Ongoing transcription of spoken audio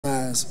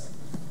eyes.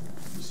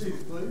 Be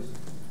seated, please.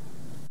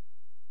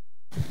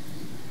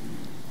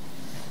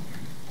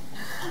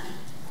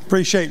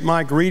 Appreciate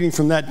Mike reading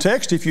from that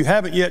text. If you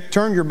haven't yet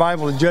turned your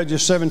Bible to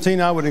Judges 17,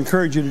 I would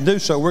encourage you to do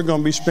so. We're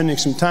going to be spending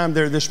some time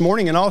there this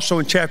morning and also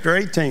in chapter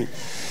 18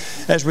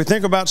 as we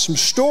think about some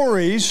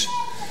stories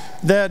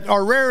that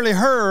are rarely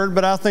heard,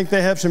 but I think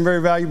they have some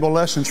very valuable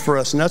lessons for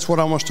us. And that's what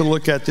I want us to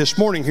look at this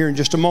morning here in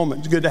just a moment.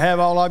 It's good to have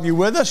all of you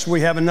with us.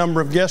 We have a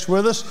number of guests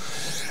with us.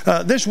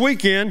 This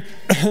weekend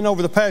and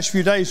over the past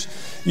few days,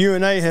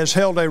 UNA has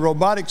held a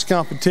robotics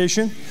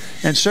competition,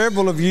 and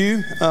several of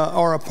you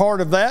are a part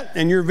of that,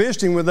 and you're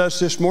visiting with us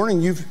this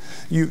morning.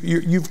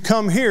 You've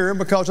come here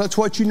because that's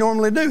what you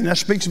normally do, and that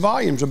speaks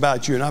volumes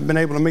about you. And I've been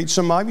able to meet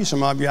some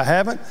of you I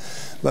haven't,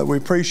 but we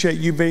appreciate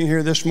you being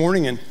here this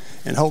morning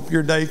and hope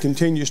your day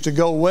continues to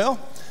go well.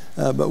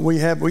 But we've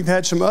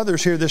had some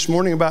others here this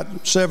morning. About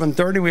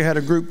 7:30, we had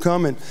a group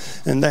come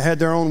and they had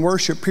their own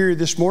worship period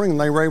this morning, and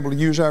they were able to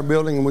use our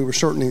building, and we were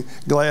certainly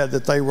glad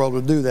that they were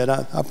able to do that.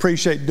 I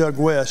appreciate Doug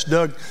West.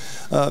 Doug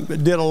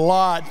did a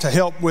lot to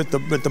help with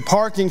the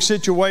parking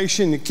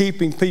situation and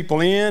keeping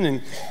people in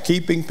and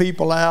keeping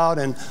people out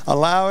and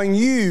allowing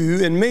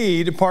you and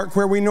me to park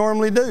where we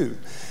normally do.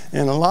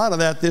 And a lot of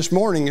that this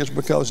morning is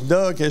because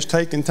Doug has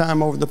taken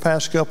time over the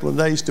past couple of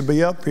days to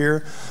be up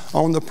here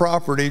on the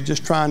property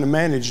just trying to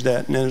manage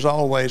that. And as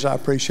always, I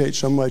appreciate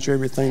so much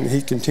everything that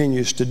he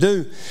continues to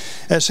do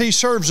as he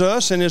serves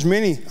us and as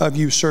many of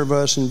you serve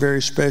us in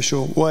very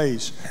special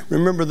ways.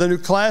 Remember the new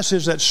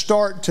classes that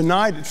start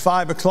tonight at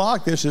 5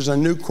 o'clock. This is a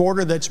new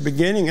quarter that's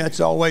beginning.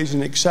 That's always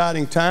an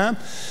exciting time.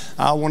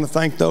 I want to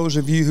thank those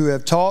of you who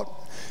have taught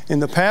in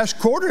the past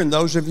quarter, and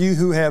those of you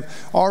who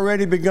have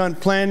already begun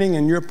planning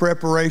and your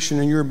preparation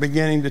and you're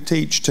beginning to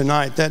teach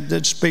tonight.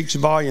 That speaks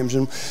volumes.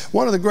 And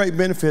one of the great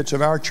benefits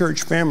of our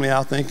church family,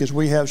 I think, is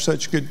we have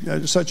such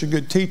a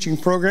good teaching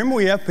program.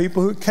 We have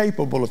people who are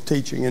capable of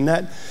teaching, and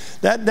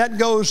that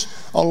goes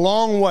a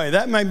long way.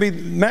 That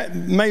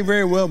may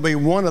very well be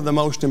one of the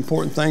most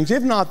important things,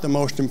 if not the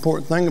most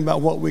important thing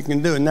about what we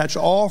can do, and that's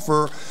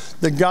offer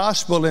the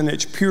gospel in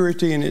its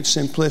purity and its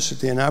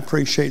simplicity. And I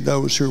appreciate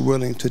those who are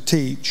willing to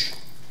teach.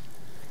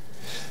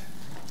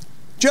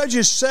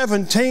 Judges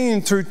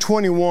 17 through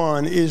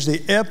 21 is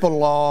the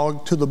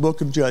epilogue to the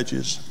book of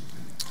Judges.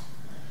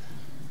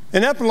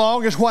 An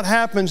epilogue is what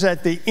happens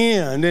at the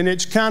end, and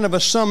it's kind of a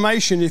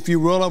summation, if you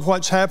will, of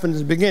what's happened at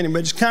the beginning, but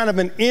it's kind of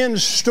an end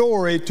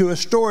story to a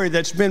story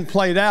that's been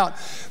played out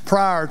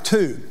prior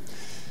to.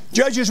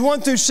 Judges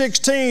 1 through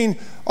 16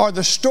 are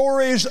the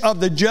stories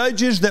of the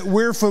judges that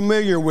we're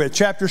familiar with.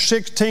 Chapter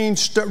 16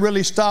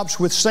 really stops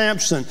with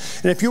Samson.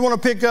 And if you want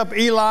to pick up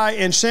Eli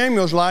and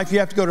Samuel's life, you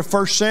have to go to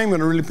 1 Samuel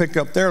to really pick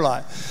up their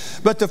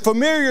life. But the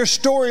familiar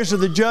stories of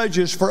the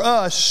judges for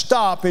us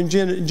stop in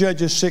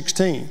Judges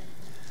 16.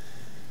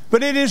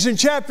 But it is in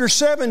chapter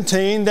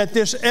 17 that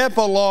this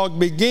epilogue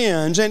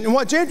begins. And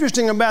what's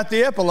interesting about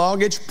the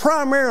epilogue, it's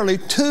primarily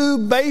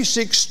two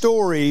basic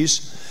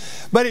stories.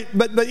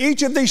 But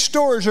each of these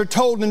stories are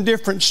told in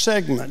different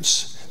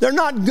segments. They're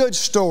not good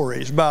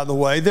stories, by the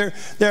way.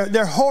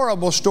 They're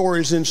horrible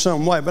stories in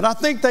some way. But I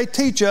think they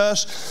teach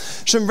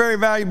us some very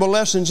valuable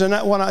lessons, and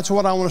that's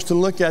what I want us to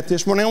look at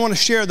this morning. I want to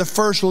share the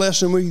first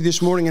lesson with you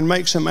this morning and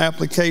make some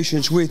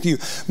applications with you.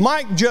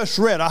 Mike just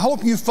read, I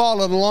hope you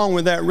followed along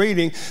with that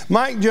reading.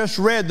 Mike just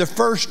read the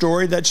first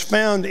story that's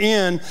found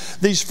in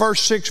these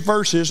first 6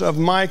 verses of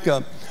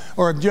Micah.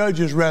 Or of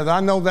Judges, rather.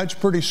 I know that's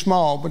pretty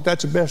small, but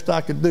that's the best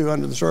I could do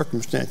under the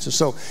circumstances.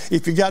 So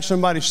if you got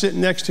somebody sitting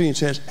next to you and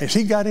says, has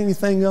he got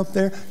anything up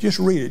there? Just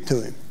read it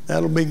to him.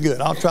 That'll be good.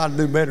 I'll try to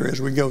do better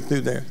as we go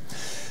through there.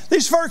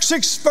 These first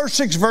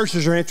six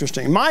verses are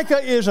interesting.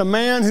 Micah is a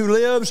man who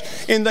lives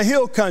in the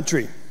hill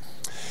country.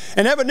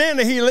 And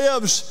evidently he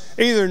lives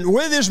either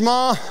with his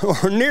mom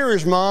or near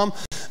his mom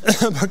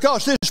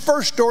because this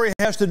first story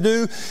has to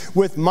do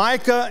with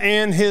Micah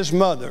and his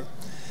mother.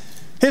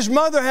 His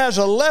mother has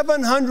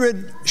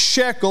 1,100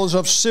 shekels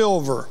of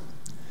silver.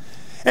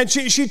 And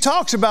she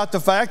talks about the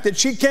fact that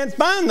she can't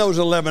find those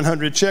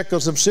 1,100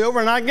 shekels of silver,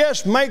 and I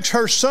guess makes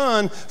her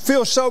son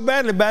feel so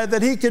badly about it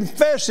that he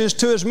confesses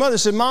to his mother,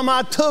 said,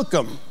 Mama, I took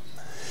them.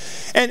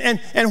 And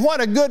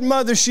what a good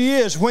mother she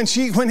is. When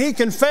he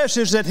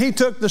confesses that he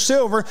took the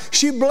silver,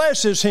 she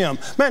blesses him.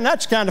 Man,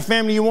 that's the kind of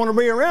family you want to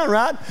be around,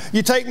 right?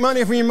 You take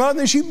money from your mother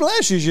and she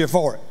blesses you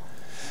for it.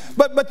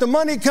 But the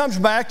money comes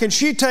back, and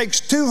she takes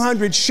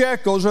 200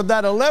 shekels of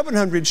that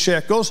 1,100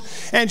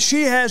 shekels, and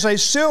she has a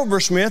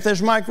silversmith,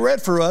 as Mike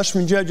read for us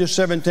from Judges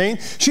 17.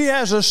 She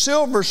has a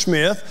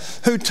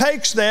silversmith who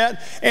takes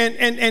that,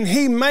 and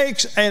he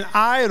makes an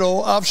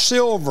idol of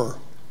silver.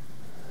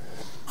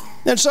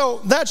 And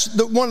so that's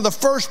one of the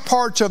first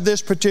parts of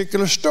this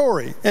particular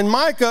story. And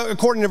Micah,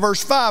 according to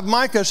verse 5,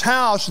 Micah's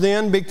house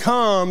then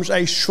becomes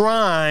a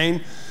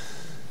shrine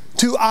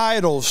to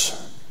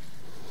idols.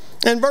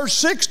 And verse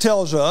 6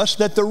 tells us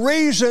that the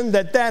reason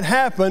that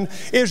happened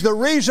is the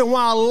reason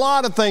why a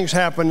lot of things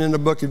happen in the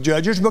book of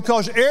Judges,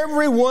 because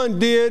everyone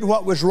did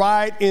what was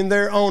right in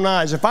their own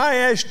eyes. If I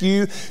ask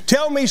you,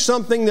 tell me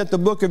something that the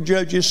book of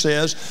Judges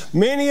says,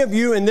 many of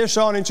you in this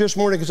audience this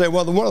morning can say,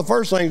 well, one of the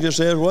first things it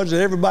says was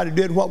that everybody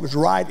did what was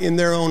right in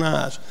their own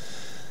eyes.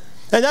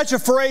 And that's a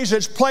phrase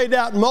that's played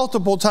out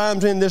multiple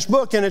times in this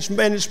book, and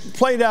it's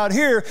played out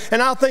here,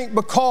 and I think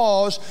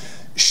because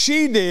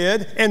she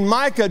did and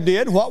Micah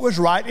did what was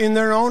right in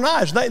their own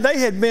eyes. They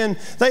had been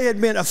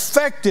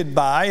affected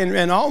by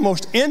and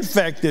almost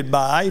infected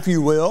by, if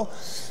you will,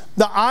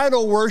 the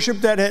idol worship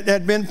that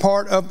had been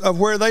part of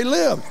where they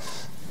lived.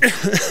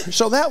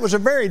 So that was a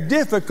very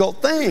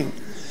difficult thing.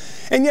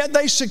 And yet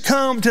they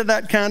succumbed to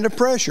that kind of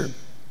pressure.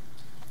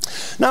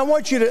 Now I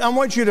want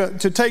you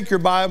to take your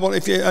Bible,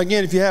 if you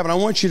haven't, I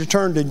want you to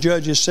turn to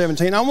Judges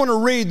 17. I want to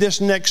read this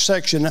next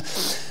section.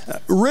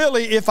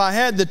 Really, if I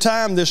had the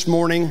time this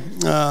morning,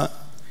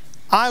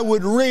 I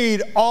would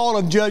read all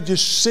of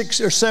Judges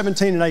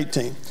 17 and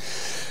 18.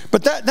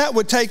 But that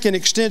would take an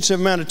extensive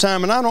amount of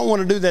time, and I don't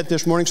want to do that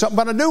this morning.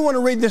 But I do want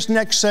to read this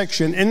next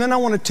section, and then I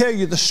want to tell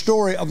you the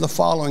story of the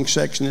following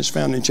section that's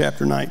found in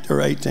chapter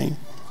 18.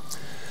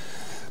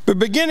 But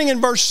beginning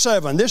in verse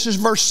 7, this is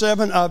verse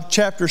 7 of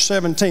chapter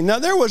 17. Now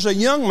there was a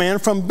young man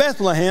from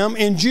Bethlehem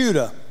in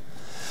Judah.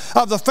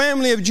 Of the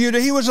family of Judah,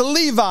 he was a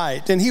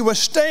Levite, and he was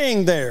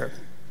staying there.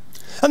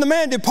 And the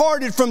man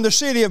departed from the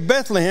city of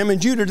Bethlehem in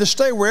Judah to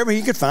stay wherever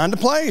he could find a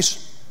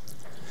place.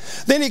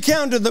 Then he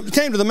came to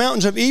the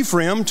mountains of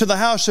Ephraim, to the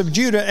house of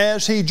Judah,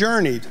 as he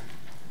journeyed.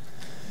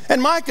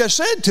 And Micah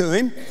said to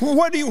him,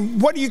 what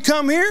do you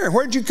come here?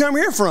 Where did you come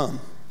here from?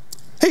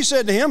 He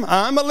said to him,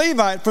 I'm a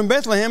Levite from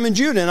Bethlehem in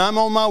Judah, and I'm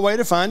on my way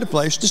to find a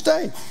place to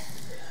stay.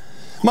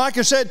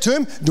 Micah said to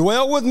him,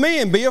 dwell with me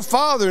and be a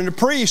father and a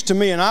priest to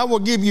me, and I will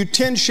give you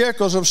 10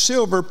 shekels of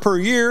silver per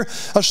year,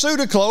 a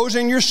suit of clothes,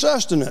 and your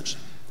sustenance.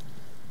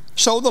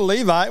 So the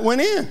Levite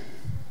went in.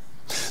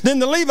 Then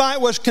the Levite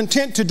was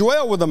content to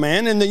dwell with the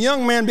man, and the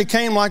young man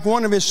became like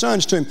one of his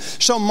sons to him.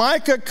 So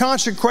Micah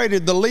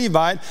consecrated the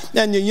Levite,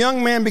 and the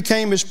young man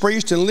became his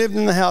priest and lived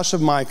in the house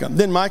of Micah.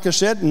 Then Micah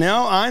said,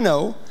 now I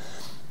know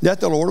that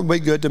the Lord will be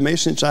good to me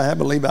since I have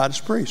a Levite as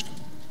priest.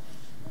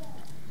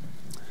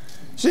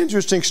 It's an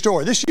interesting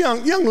story. This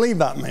young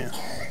Levite man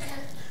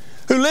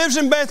who lives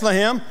in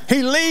Bethlehem,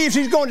 he leaves,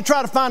 he's going to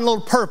try to find a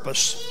little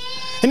purpose.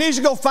 He needs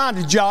to go find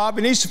a job.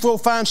 He needs to go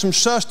find some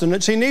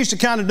sustenance. He needs to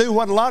kind of do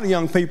what a lot of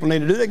young people need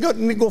to do. They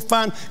need to go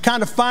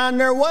find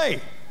their way.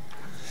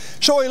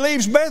 So he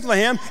leaves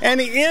Bethlehem and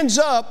he ends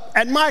up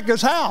at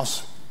Micah's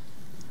house.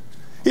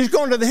 He's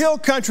going to the hill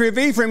country of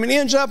Ephraim and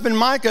ends up in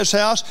Micah's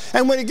house.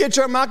 And when he gets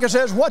there, Micah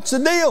says, what's the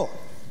deal?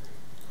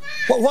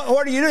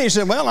 What are you doing? He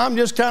said, well, I'm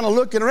just kind of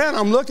looking around.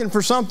 I'm looking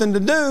for something to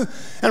do.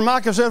 And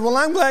Micah said, well,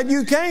 I'm glad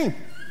you came.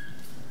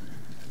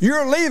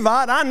 You're a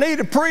Levite. I need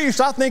a priest.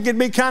 I think it'd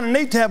be kind of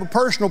neat to have a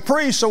personal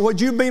priest. So would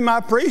you be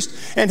my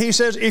priest? And he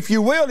says, if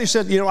you will, he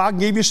said, I'll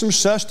give you some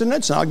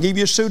sustenance, and I'll give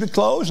you a suit of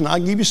clothes, and I'll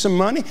give you some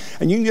money,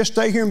 and you can just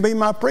stay here and be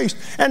my priest.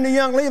 And the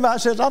young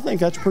Levite says, I think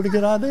that's a pretty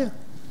good idea.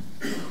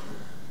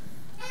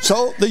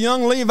 So the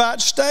young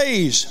Levite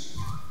stays.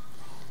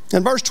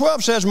 And verse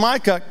 12 says,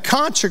 Micah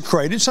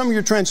consecrated, some of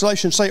your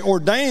translations say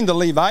ordained the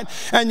Levite,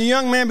 and the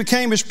young man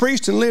became his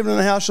priest and lived in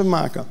the house of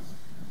Micah.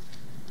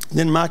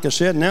 Then Micah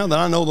said, now that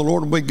I know the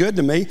Lord will be good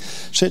to me,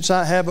 since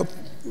I have a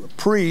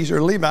priest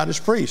or Levite as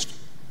priest.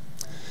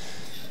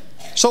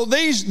 So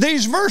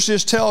these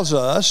verses tells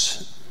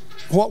us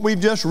what we've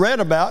just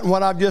read about and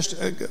what I've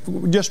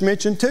just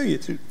mentioned to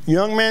you.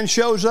 Young man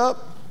shows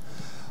up,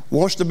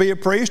 wants to be a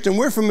priest, and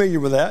we're familiar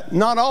with that.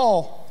 Not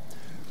all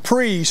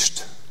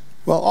priests,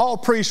 well, all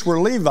priests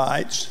were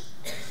Levites,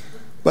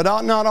 but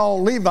not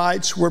all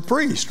Levites were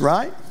priests,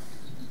 right?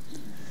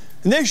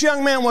 And this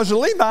young man was a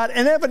Levite,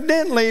 and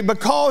evidently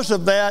because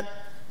of that,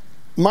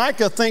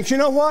 Micah thinks, you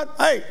know what?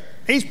 Hey,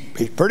 he's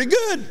pretty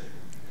good.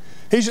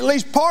 He's at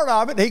least part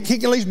of it. He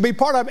can at least be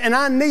part of it, and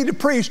I need a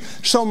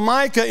priest. So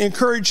Micah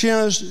encouraged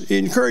him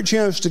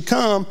to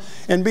come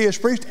and be his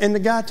priest, and the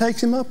guy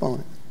takes him up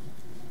on it.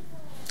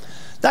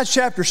 That's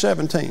chapter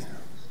 17.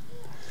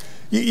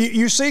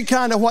 You see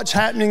kind of what's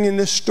happening in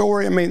this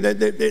story. I mean,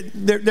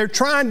 they're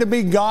trying to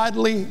be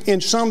godly in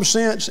some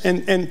sense,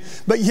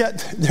 but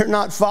yet they're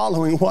not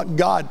following what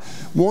God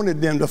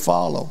wanted them to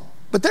follow.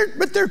 But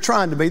they're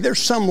trying to be. There's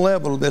some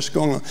level of this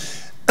going on.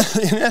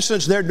 In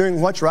essence, they're doing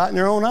what's right in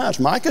their own eyes.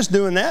 Micah's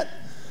doing that.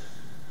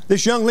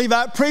 This young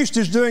Levite priest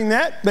is doing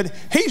that, but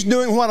he's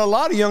doing what a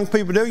lot of young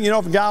people do.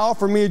 If a guy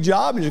offered me a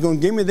job and he's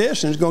going to give me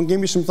this and he's going to give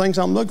me some things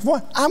I'm looking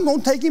for, I'm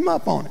going to take him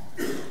up on it.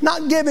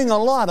 Not giving a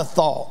lot of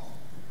thought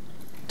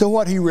to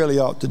what he really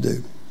ought to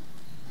do.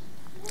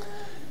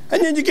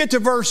 And then you get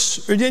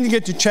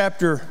to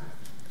chapter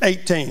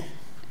 18.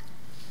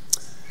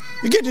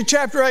 You get to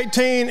chapter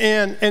 18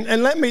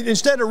 and let me,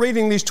 instead of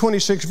reading these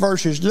 26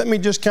 verses, let me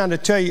just kind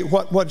of tell you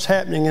what's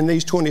happening in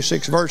these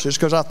 26 verses,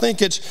 because I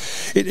think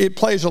it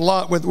plays a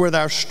lot with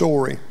our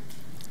story.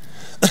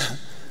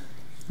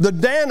 The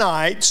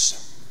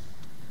Danites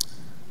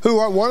who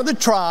are one of the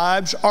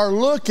tribes, are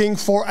looking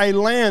for a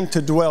land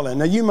to dwell in.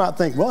 Now you might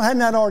think, well, hadn't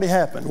that already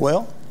happened?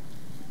 Well,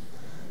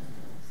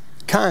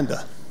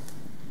 kinda.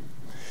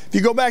 If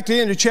you go back to the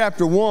end of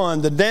chapter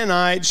 1, the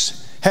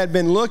Danites had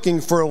been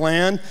looking for a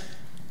land,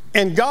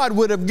 and God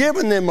would have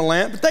given them a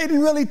land, but they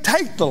didn't really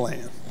take the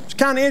land. It's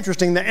kind of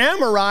interesting. The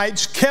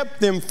Amorites kept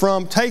them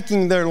from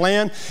taking their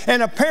land,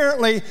 and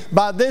apparently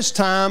by this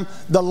time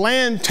the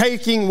land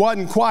taking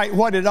wasn't quite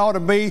what it ought to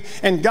be,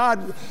 and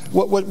God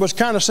was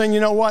kind of saying, you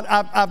know what,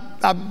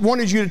 I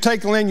wanted you to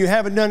take the land, you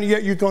haven't done it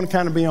yet, you're going to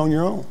kind of be on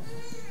your own.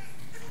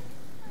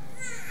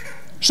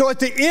 So at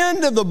the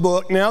end of the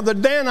book now, the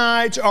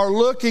Danites are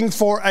looking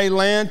for a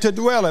land to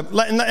dwell in.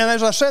 And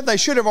as I said, they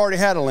should have already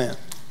had a land.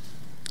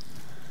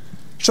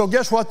 So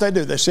guess what they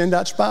do? They send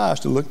out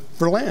spies to look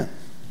for land.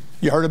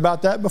 You heard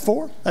about that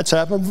before? That's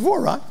happened before,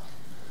 right?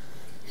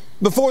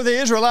 Before the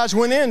Israelites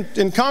went in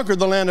and conquered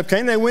the land of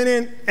Canaan, they went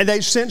in and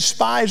they sent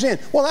spies in.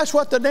 Well, that's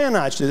what the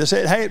Danites did. They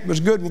said, hey, it was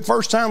good the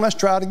first time, let's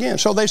try it again.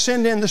 So they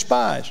send in the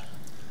spies.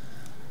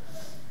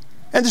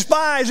 And the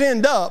spies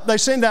they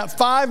send out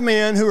 5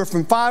 men who are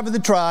from 5 of the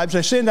tribes.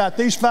 They send out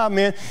these 5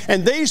 men,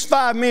 and these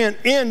 5 men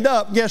end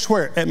up, guess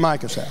where? At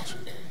Micah's house.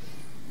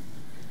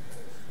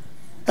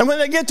 And when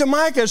they get to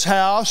Micah's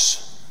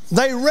house,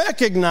 they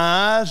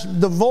recognize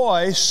the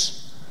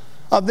voice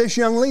of this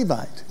young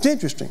Levite. It's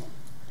interesting.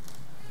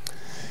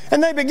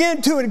 And they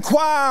begin to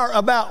inquire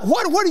about,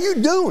 what are you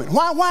doing?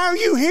 Why are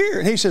you here?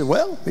 And he said,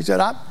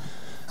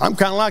 I'm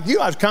kind of like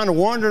you. I was kind of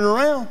wandering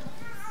around.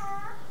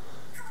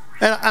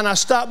 And I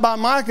stopped by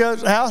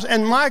Micah's house,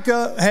 and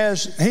Micah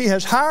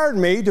has hired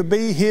me to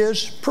be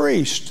his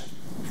priest.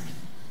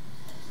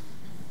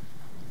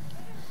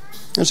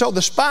 And so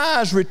the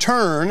spies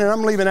return, and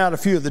I'm leaving out a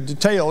few of the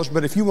details,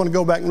 but if you want to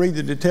go back and read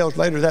the details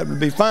later, that would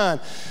be fine.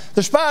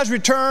 The spies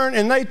return,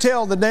 and they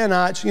tell the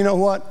Danites, you know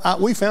what,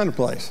 we found a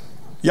place.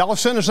 Y'all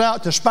sent us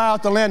out to spy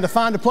out the land to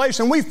find a place,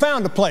 and we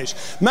found a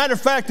place. Matter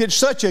of fact, it's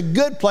such a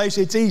good place,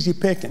 it's easy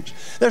pickings.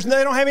 They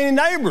don't have any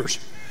neighbors.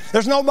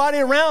 There's nobody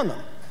around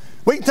them.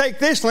 We can take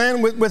this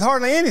land with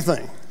hardly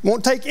anything.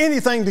 Won't take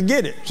anything to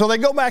get it. So they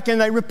go back and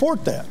they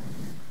report that.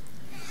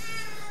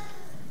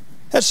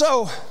 And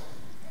so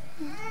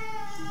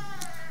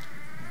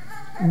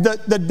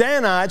the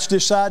Danites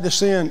decide to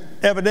send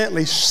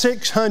evidently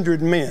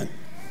 600 men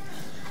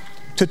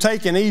to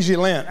take an easy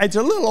land. It's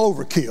a little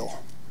overkill.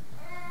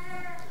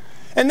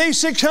 And these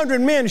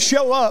 600 men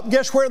show up.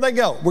 Guess where they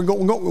go? We're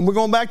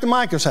going back to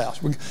Micah's house.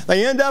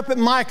 They end up at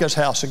Micah's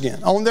house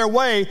again on their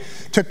way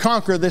to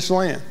conquer this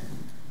land.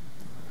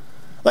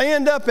 They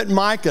end up at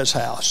Micah's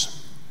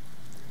house.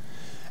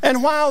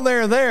 And while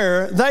they're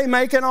there, they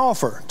make an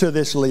offer to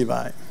this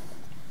Levite.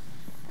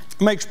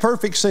 Makes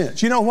perfect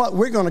sense. You know what?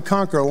 We're going to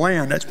conquer a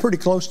land that's pretty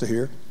close to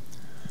here.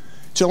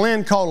 It's a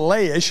land called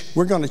Laish.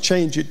 We're going to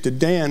change it to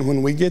Dan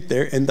when we get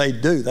there. And they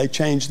do. They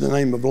changed the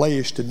name of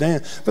Laish to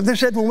Dan. But they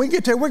said, when we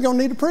get there, we're going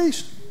to need a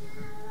priest.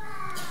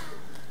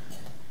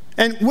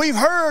 And we've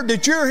heard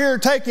that you're here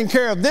taking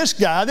care of this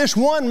guy, this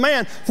one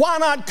man. Why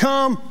not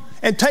come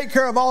and take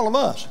care of all of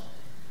us?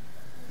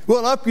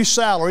 We'll up your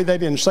salary. They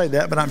didn't say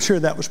that, but I'm sure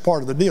that was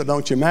part of the deal,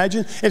 don't you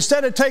imagine?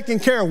 Instead of taking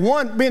care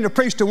of being a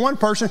priest to one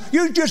person,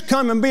 you just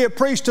come and be a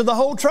priest to the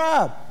whole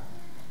tribe.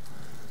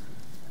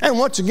 And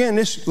once again,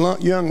 this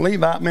young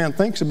Levite man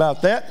thinks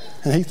about that,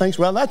 and he thinks,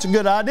 well, that's a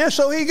good idea,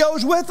 so he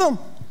goes with them.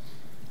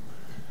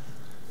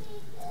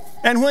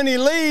 And when he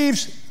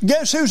leaves,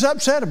 guess who's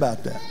upset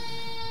about that?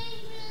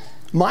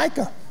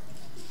 Micah.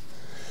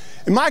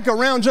 And Micah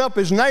rounds up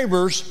his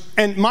neighbors,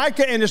 and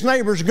Micah and his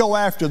neighbors go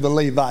after the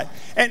Levite.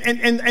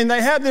 And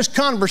they have this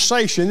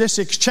conversation, this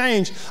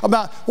exchange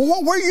about,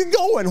 well, where are you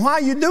going? Why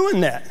are you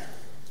doing that?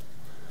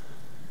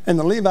 And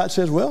the Levite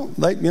says, well,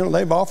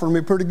 they've offered me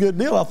a pretty good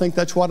deal. I think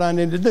that's what I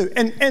need to do.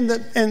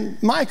 And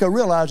Micah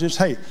realizes,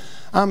 hey,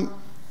 I'm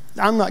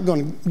not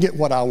going to get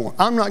what I want.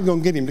 I'm not going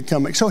to get him to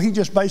come back. So he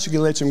just basically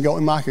lets him go,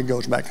 and Micah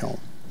goes back home.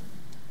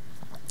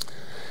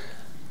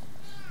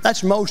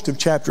 That's most of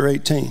chapter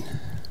 18.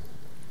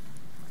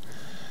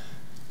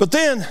 But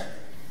then,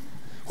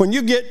 when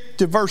you get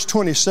to verse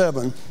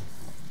 27,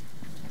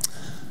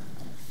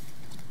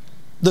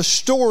 the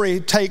story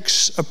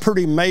takes a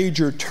pretty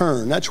major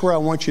turn. That's where I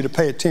want you to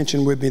pay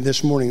attention with me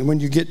this morning. When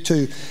you get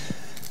to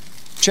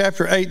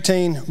chapter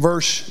 18,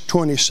 verse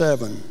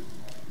 27.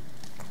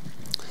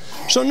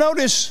 So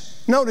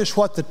notice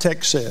what the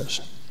text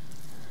says.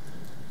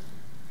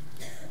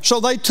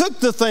 So they took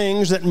the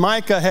things that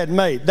Micah had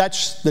made.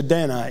 That's the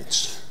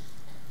Danites.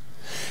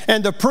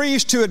 And the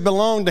priest who had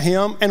belonged to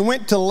him, and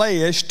went to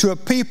Laish, to a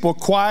people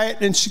quiet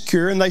and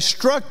secure, and they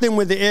struck them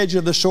with the edge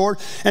of the sword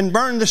and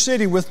burned the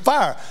city with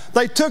fire.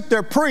 They took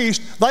their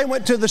priest, they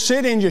went to the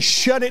city and just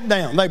shut it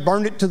down. They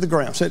burned it to the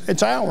ground. Said,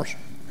 it's ours.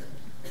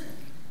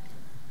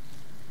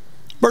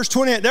 Verse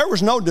 28, there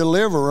was no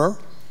deliverer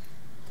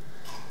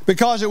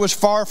because it was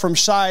far from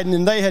Sidon,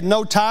 and they had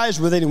no ties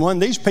with anyone.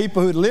 These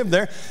people who lived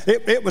there,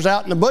 it was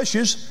out in the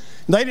bushes.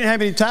 They didn't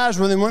have any ties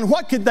with anyone.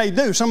 What could they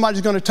do?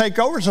 Somebody's going to take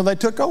over, so they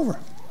took over.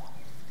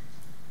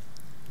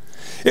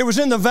 It was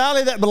in the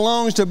valley that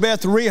belongs to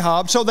Beth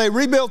Rehob. So they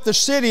rebuilt the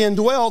city and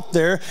dwelt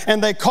there,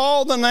 and they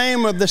called the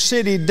name of the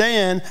city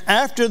Dan,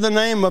 after the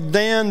name of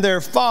Dan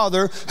their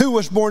father, who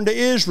was born to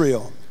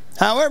Israel.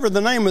 However,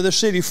 the name of the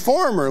city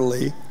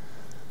formerly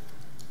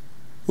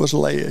was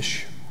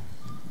Laish.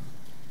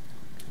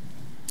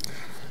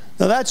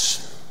 Now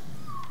that's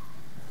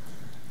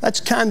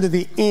kind of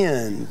the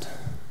end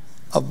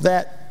of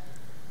that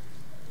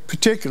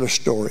particular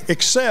story,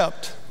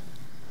 except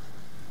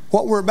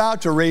what we're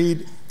about to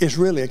read is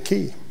really a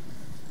key.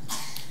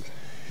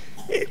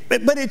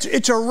 But I think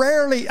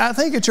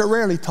it's a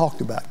rarely talked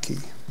about key.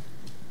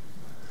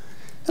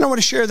 And I want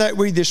to share that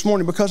with you this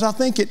morning because I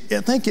think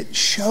it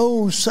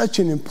shows such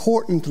an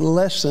important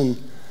lesson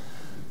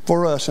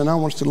for us, and I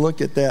want us to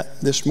look at that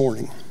this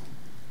morning.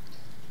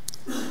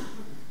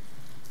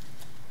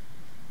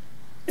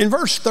 In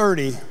verse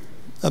 30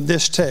 of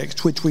this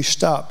text, which we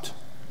stopped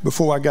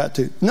before I got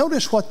to,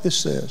 notice what this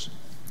says.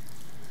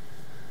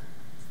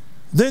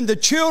 Then the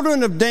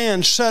children of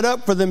Dan set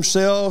up for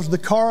themselves the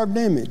carved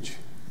image.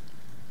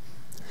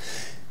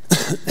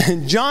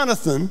 And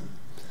Jonathan,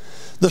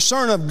 the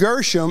son of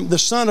Gershom, the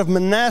son of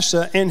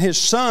Manasseh, and his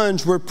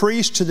sons were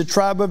priests to the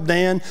tribe of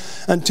Dan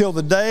until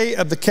the day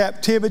of the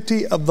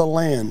captivity of the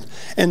land.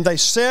 And they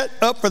set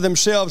up for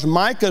themselves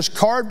Micah's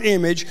carved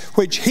image,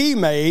 which he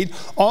made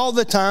all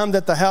the time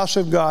that the house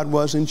of God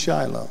was in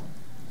Shiloh.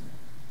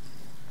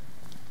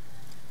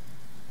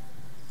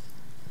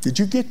 Did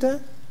you get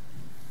that?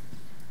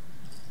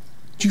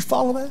 Did you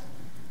follow that?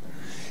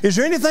 Is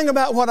there anything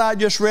about what I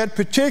just read,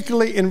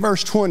 particularly in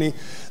verse 20,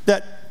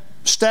 that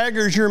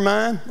staggers your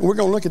mind? We're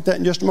going to look at that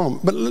in just a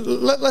moment. But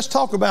let's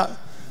talk about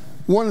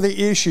one of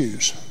the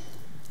issues.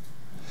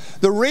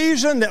 The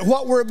reason that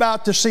what we're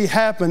about to see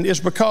happen is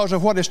because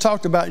of what is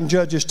talked about in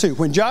Judges 2.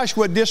 When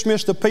Joshua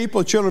dismissed the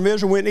people, the children of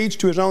Israel went each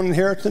to his own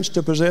inheritance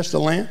to possess the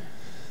land.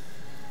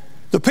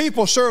 The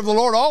people served the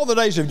Lord all the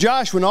days of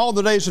Joshua and all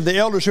the days of the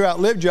elders who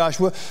outlived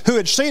Joshua, who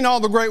had seen all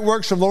the great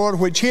works of the Lord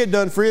which he had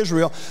done for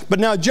Israel. But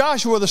now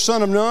Joshua, the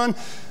son of Nun,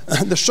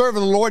 the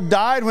servant of the Lord,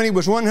 died when he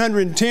was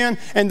 110,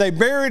 and they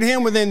buried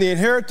him within the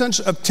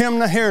inheritance of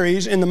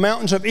Timnah-Heres in the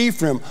mountains of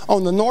Ephraim,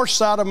 on the north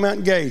side of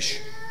Mount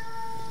Gaish.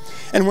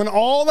 And when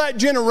all that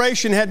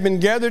generation had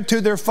been gathered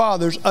to their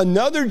fathers,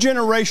 another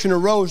generation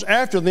arose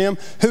after them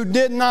who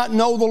did not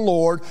know the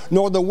Lord,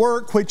 nor the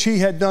work which he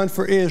had done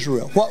for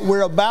Israel. What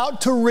we're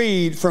about to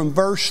read from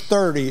verse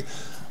 30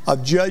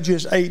 of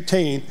Judges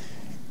 18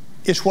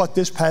 is what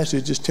this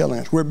passage is telling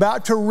us. We're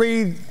about to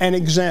read an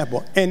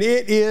example, and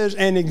it is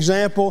an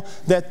example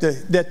that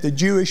the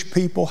Jewish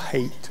people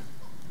hate.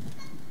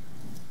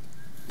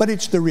 But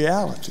it's the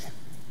reality.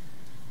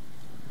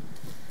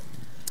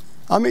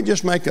 Let me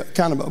just make a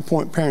kind of a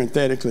point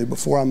parenthetically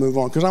before I move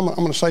on, because I'm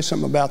going to say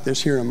something about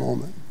this here in a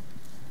moment.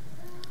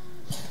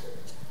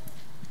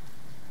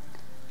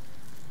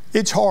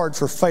 It's hard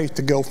for faith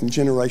to go from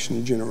generation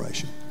to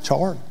generation. It's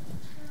hard.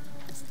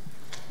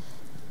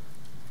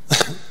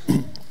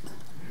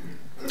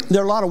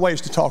 There are a lot of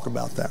ways to talk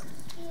about that.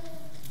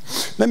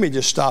 Let me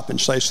just stop and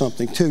say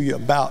something to you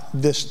about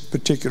this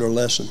particular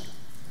lesson.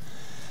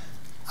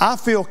 I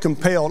feel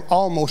compelled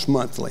almost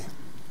monthly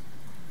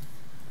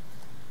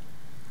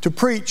to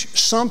preach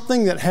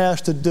something that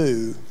has to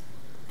do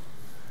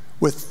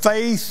with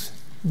faith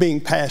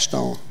being passed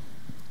on.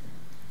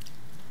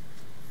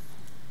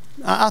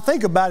 I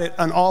think about it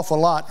an awful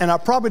lot, and I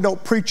probably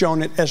don't preach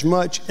on it as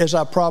much as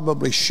I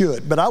probably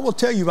should, but I will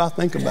tell you I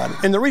think about it.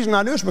 And the reason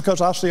I do is because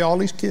I see all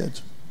these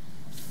kids.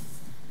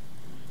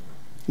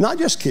 Not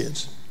just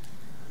kids,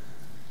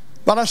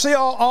 but I see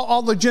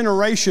all the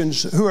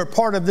generations who are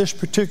part of this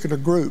particular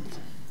group.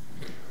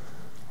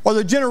 Or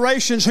the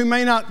generations who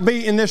may not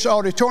be in this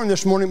auditorium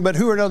this morning, but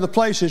who are in other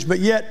places. But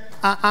yet,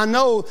 I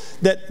know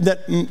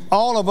that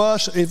all of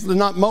us, if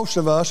not most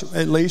of us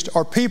at least,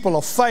 are people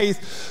of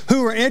faith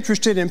who are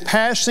interested in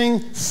passing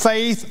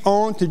faith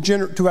on to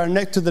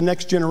the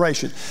next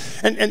generation.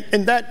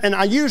 And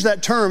I use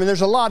that term, and there's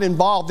a lot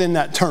involved in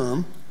that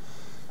term,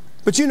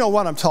 but you know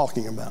what I'm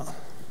talking about.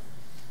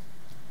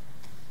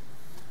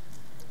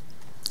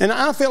 And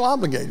I feel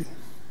obligated,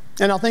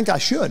 and I think I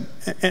should,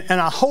 and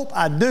I hope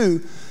I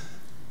do,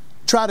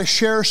 try to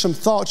share some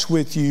thoughts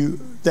with you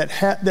that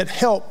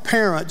help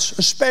parents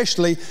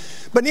especially,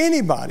 but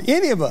anybody,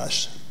 any of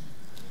us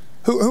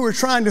who are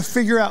trying to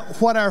figure out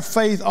what our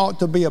faith ought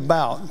to be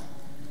about.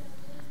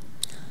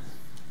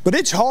 But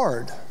it's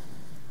hard.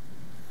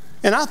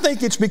 And I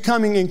think it's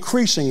becoming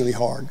increasingly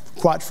hard,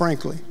 quite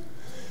frankly,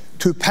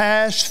 to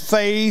pass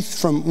faith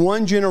from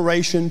one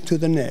generation to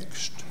the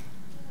next.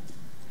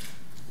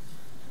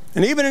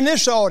 And even in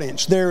this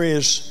audience, there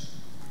is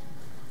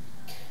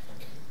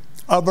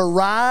a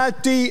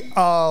variety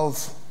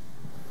of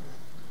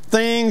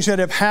things that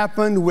have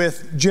happened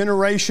with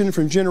generation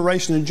from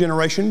generation to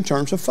generation in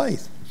terms of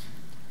faith.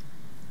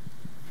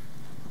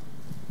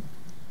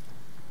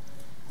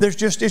 It's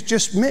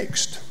just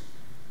mixed.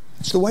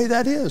 It's the way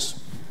that is.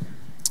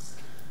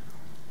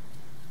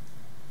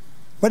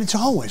 But it's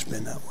always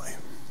been that way.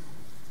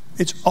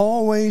 It's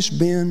always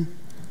been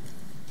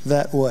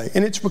that way.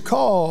 And it's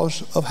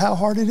because of how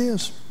hard it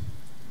is.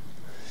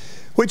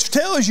 Which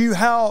tells you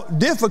how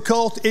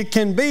difficult it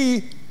can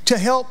be to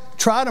help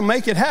try to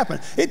make it happen.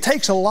 It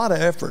takes a lot of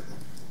effort.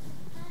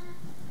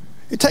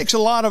 It takes a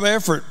lot of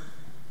effort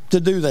to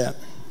do that.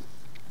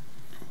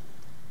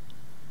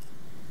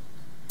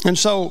 And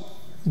so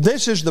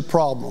this is the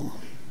problem.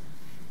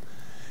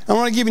 I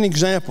want to give you an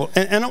example.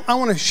 And I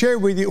want to share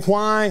with you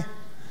why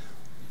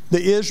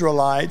the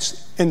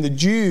Israelites and the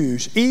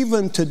Jews,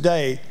 even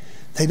today,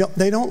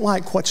 they don't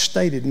like what's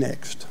stated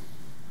next.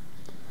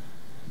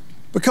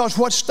 Because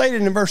what's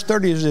stated in verse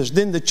 30 is this: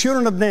 then the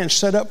children of Dan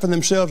set up for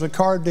themselves a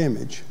carved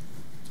image.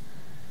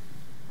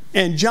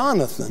 And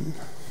Jonathan,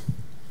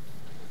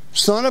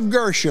 son of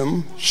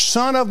Gershom,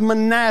 son of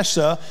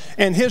Manasseh,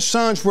 and his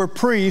sons were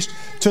priests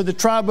to the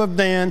tribe of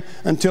Dan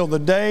until the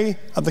day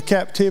of the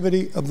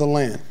captivity of the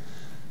land.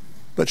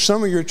 But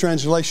some of your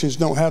translations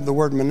don't have the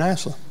word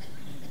Manasseh.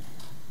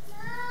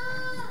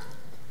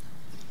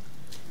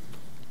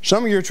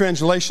 Some of your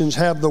translations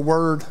have the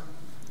word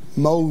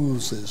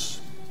Moses.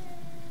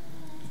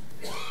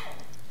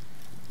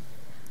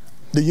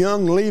 The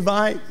young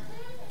Levite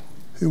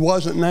who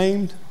wasn't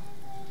named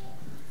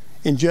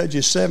in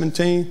Judges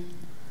 17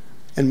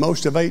 and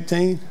most of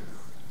 18.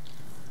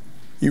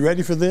 You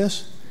ready for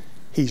this?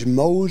 He's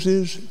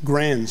Moses'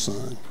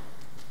 grandson.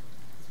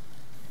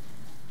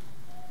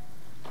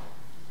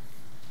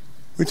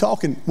 We're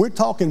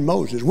talking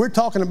Moses. We're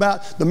talking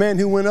about the man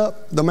who went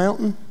up the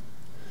mountain,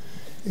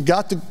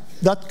 got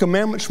the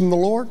commandments from the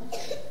Lord.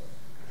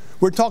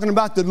 We're talking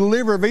about the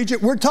deliverer of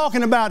Egypt. We're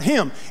talking about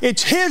him.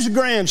 It's his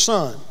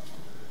grandson.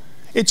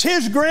 It's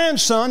his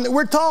grandson that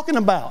we're talking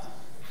about.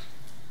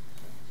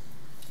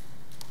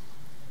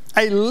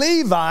 A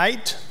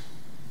Levite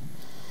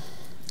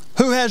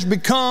who has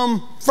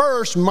become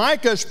first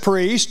Micah's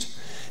priest,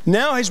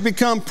 now has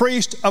become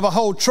priest of a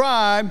whole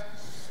tribe,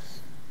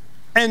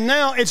 and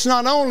now it's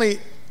not only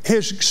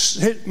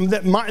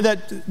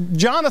that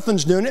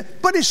Jonathan's doing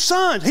it, but his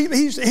sons.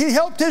 He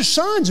helped his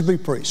sons be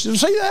priests. You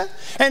see that?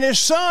 And his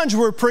sons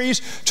were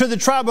priests to the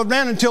tribe of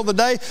Dan until the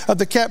day of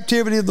the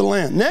captivity of the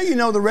land. Now you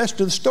know the rest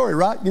of the story,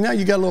 right? You know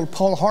you got a little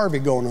Paul Harvey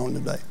going on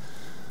today.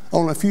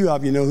 Only a few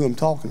of you know who I'm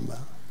talking about.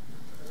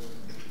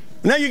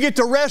 Now you get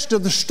the rest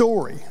of the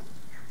story.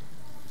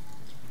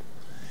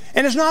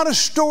 And it's not a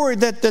story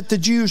that the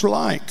Jews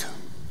like.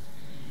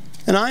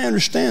 And I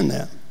understand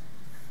that.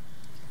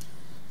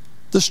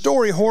 The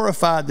story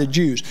horrified the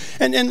Jews.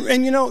 And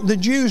you know, the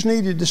Jews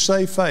needed to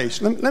save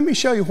face. Let me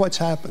show you what's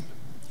happened.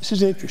 This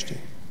is interesting.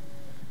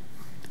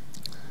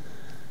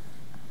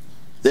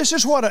 This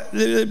is what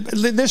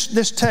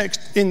this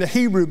text in the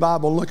Hebrew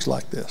Bible looks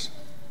like this.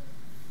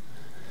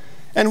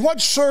 And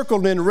what's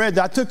circled in red,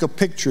 I took a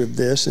picture of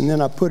this and then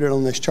I put it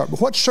on this chart.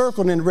 But what's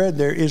circled in red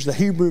there is the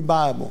Hebrew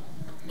Bible.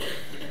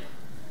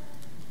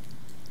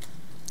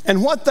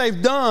 And what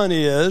they've done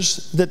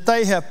is that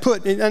they have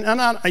put,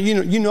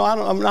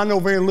 I know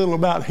very little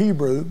about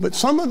Hebrew, but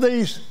some of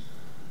these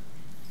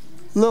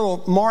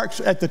little marks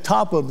at the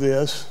top of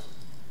this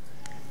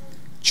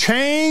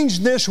change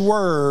this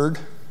word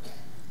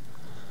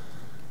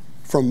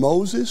from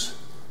Moses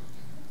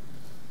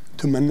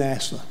to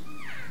Manasseh.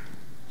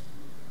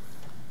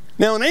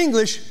 Now in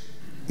English,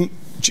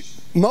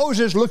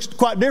 Moses looks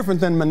quite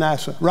different than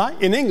Manasseh,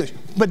 right? In English.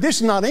 But this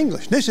is not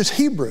English. This is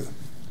Hebrew.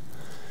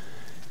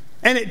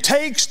 And it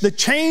takes the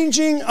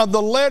changing of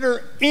the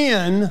letter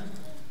N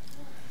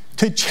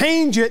to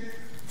change it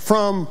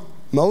from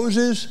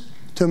Moses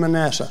to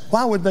Manasseh.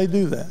 Why would they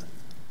do that?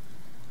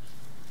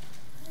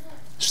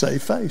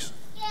 Save face.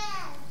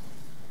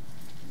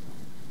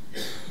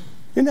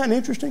 Isn't that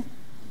interesting?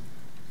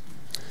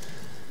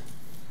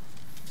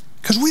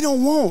 Because we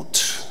don't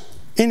want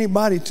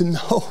anybody to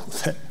know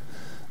that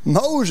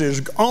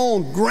Moses'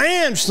 own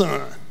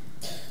grandson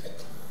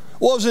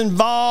was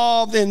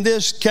involved in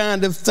this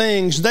kind of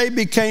things. They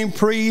became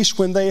priests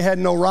when they had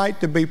no right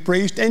to be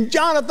priests. And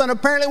Jonathan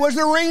apparently was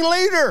the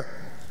ringleader.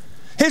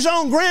 His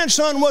own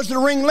grandson was the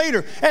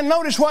ringleader. And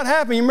notice what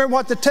happened. You remember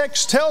what the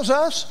text tells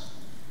us?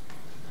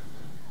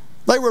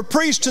 They were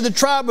priests to the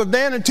tribe of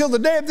Dan until the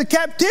day of the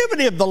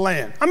captivity of the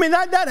land. I mean,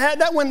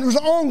 that one was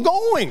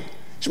ongoing.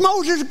 It's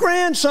Moses'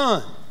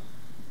 grandson.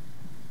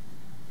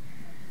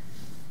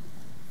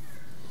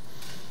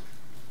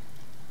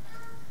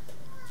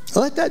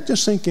 Let that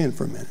just sink in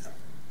for a minute.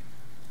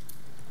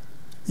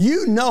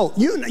 You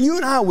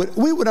and I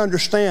would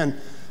understand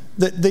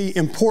the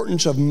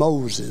importance of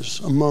Moses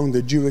among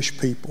the Jewish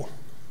people.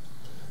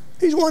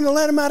 He's the one that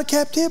led them out of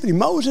captivity.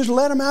 Moses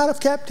led them out of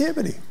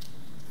captivity.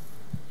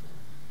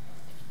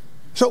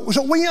 So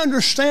we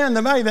understand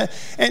the value of that.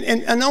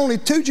 And only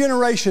 2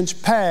 generations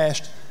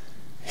past,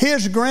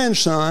 his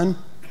grandson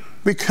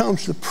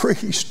becomes the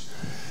priest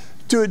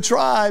to a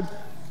tribe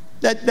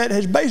that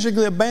has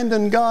basically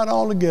abandoned God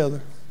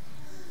altogether.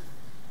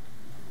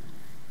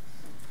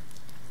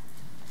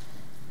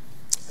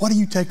 What do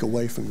you take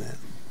away from that?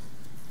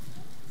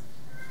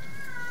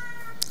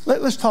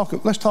 Let's talk a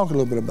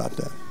little bit about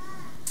that.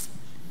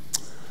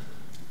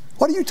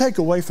 What do you take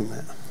away from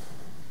that?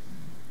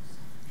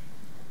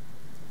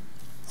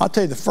 I'll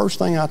tell you the first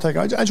thing I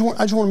just want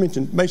to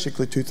mention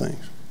basically two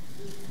things.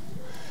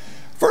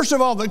 First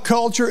of all, that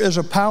culture is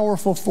a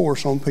powerful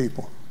force on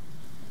people.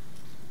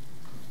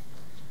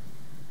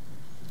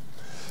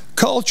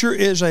 Culture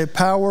is a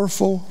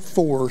powerful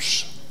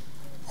force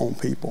on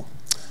people.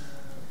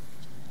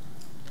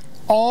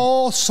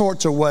 All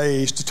sorts of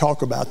ways to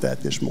talk about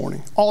that this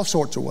morning. All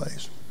sorts of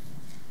ways.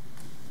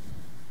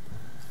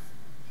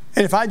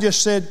 And if I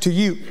just said to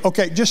you,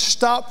 okay, just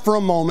stop for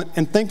a moment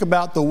and think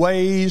about the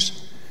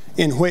ways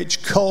in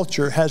which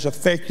culture has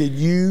affected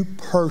you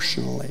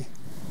personally.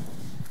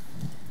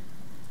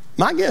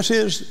 My guess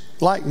is,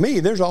 like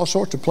me, there's all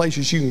sorts of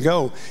places you can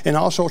go and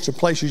all sorts of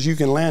places you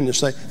can land and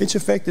say, it's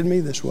affected me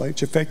this way,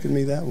 it's affected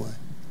me that way.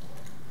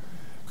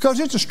 Because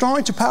it's a strong,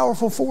 it's a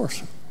powerful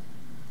force.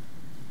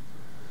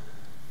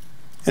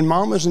 And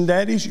mamas and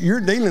daddies, you're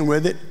dealing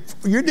with it.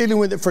 You're dealing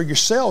with it for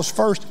yourselves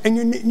first, and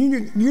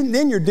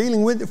then you're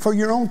dealing with it for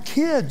your own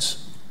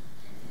kids.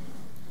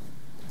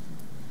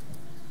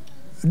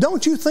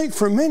 Don't you think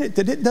for a minute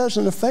that it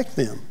doesn't affect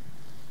them,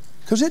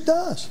 because it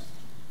does.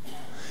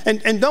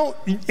 And don't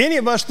any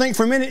of us think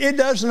for a minute it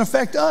doesn't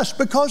affect us,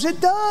 because it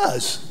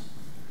does.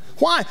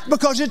 Why?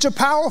 Because it's a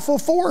powerful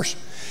force.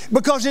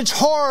 Because it's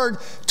hard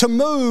to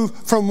move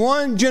from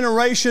one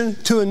generation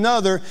to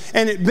another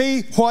and it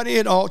be what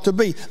it ought to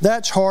be.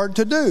 That's hard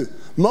to do.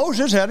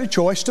 Moses had a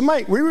choice to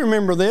make. We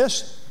remember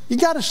this. You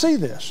got to see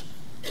this.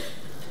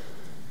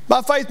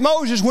 By faith,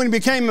 Moses, when he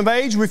became of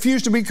age,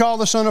 refused to be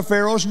called the son of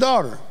Pharaoh's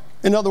daughter.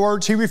 In other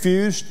words, he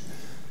refused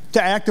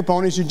to act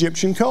upon his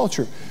Egyptian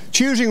culture,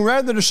 choosing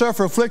rather to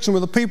suffer affliction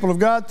with the people of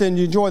God than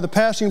to enjoy the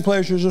passing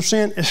pleasures of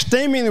sin,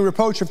 esteeming the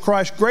reproach of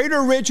Christ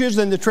greater riches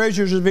than the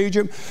treasures of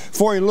Egypt,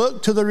 for he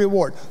looked to the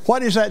reward.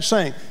 What is that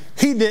saying?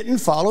 He didn't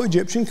follow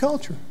Egyptian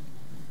culture.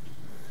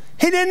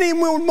 He didn't even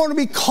want to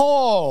be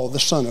called the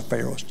son of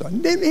Pharaoh's daughter.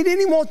 He didn't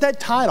even want that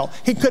title.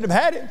 He could have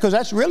had it, because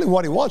that's really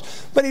what he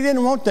was, but he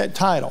didn't want that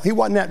title. He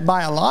wasn't that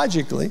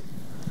biologically,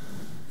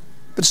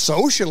 but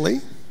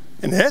socially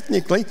and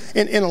ethnically,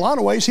 in a lot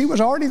of ways, he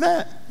was already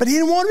that. But he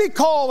didn't want to be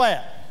called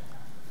that.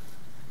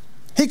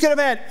 He could have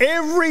had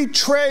every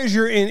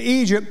treasure in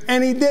Egypt,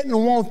 and he didn't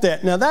want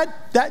that. Now,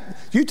 that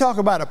you talk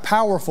about a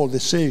powerful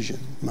decision,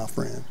 my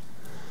friend.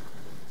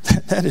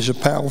 That is a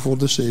powerful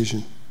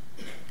decision.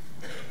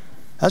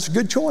 That's a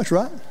good choice,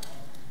 right?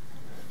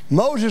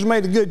 Moses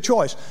made a good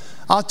choice.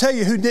 I'll tell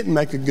you who didn't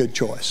make a good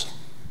choice.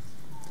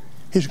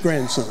 His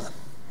grandson.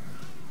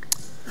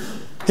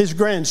 His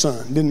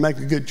grandson didn't make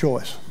a good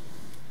choice.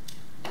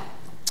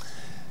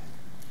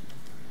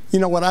 You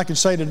know what I could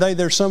say today?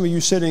 There's some of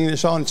you sitting in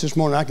this audience this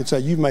morning, I could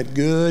say you've made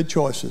good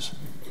choices.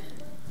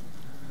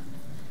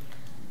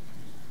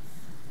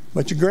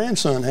 But your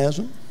grandson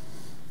hasn't.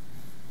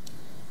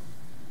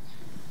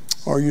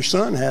 Or your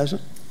son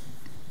hasn't.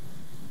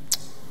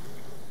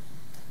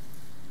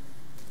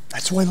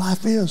 That's the way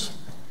life is.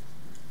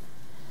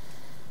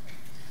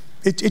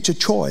 It's a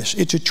choice.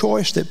 It's a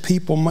choice that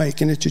people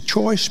make. And it's a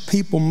choice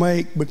people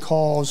make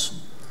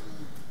because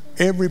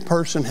every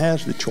person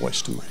has the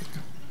choice to make.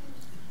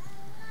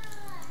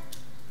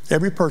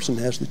 Every person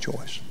has the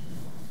choice.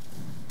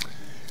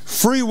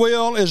 Free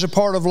will is a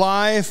part of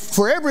life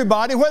for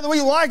everybody, whether we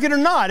like it or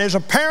not. As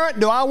a parent,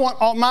 do I want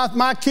all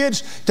my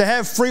kids to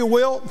have free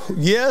will?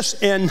 Yes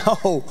and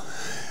no.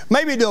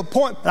 Maybe to a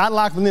point, but I'd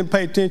like for them to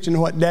pay attention to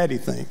what Daddy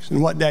thinks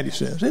and what Daddy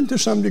says. And to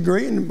some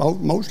degree, and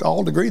most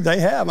all degree, they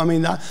have. I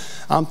mean,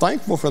 I'm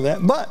thankful for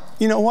that. But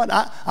you know what?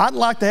 I'd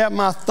like to have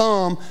my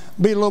thumb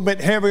be a little bit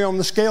heavier on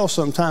the scale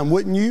sometime,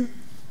 wouldn't you?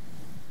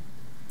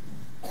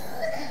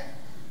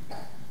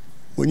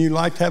 Wouldn't you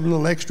like to have a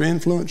little extra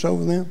influence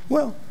over them?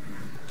 Well,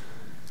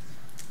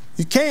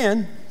 you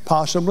can,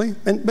 possibly,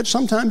 but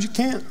sometimes you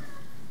can't.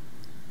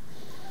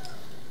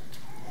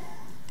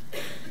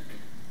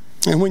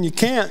 And when you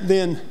can't,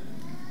 then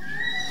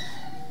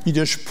you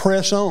just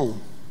press on.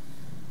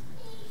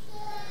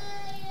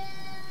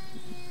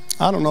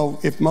 I don't know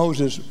if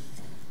Moses,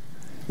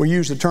 we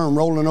use the term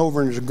rolling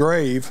over in his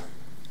grave,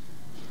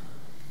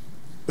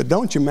 but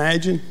don't you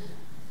imagine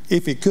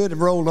if he could have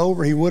rolled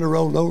over, he would have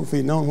rolled over if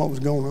he'd known what was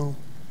going on.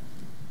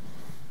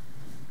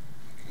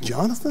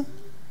 Jonathan,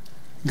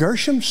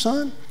 Gershom's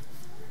son,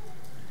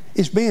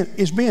 is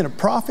being a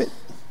prophet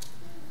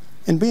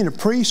and being a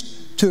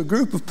priest to a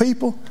group of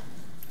people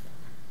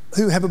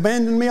who have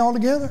abandoned me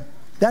altogether.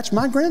 That's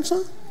my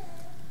grandson?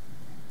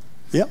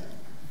 Yep.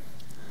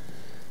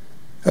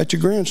 That's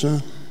your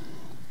grandson.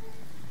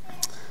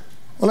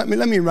 Well,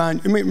 let me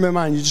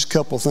remind you just a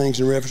couple of things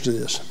in reference to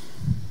this.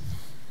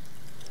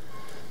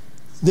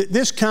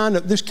 This kind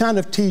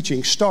of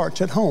teaching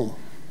starts at home.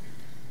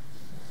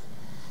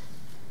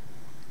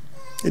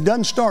 It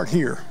doesn't start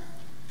here.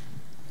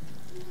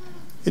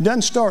 It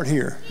doesn't start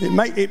here.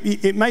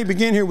 It may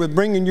begin here with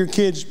bringing your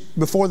kids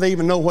before they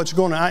even know what's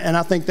going on, and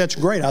I think that's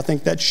great. I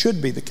think that should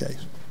be the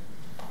case.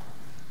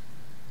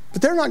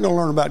 But they're not going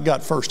to learn about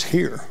God first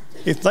here.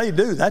 If they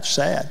do, that's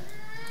sad.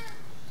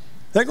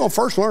 They're going to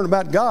first learn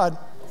about God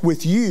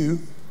with you,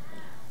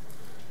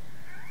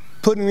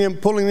 pulling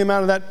them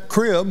out of that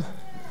crib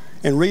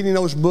and reading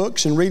those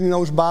books and reading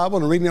those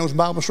Bibles and reading those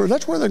Bible stories,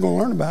 that's where they're going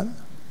to learn about it.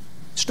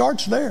 It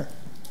starts there.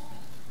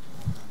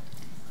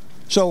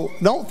 So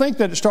don't think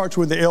that it starts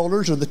with the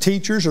elders or the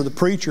teachers or the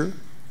preacher.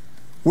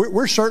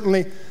 We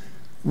certainly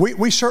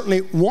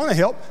want to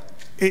help.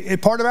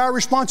 Part of our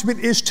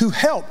responsibility is to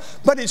help,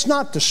 but it's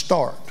not to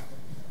start.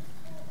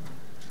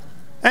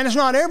 And it's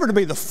not ever to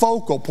be the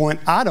focal point,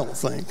 I don't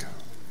think.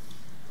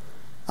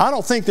 I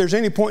don't think there's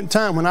any point in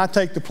time when I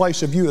take the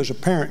place of you as a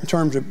parent in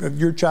terms of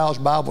your child's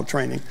Bible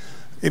training.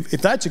 If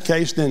that's the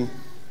case, then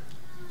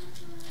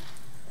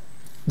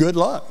good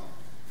luck.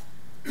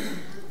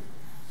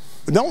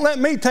 But don't let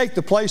me take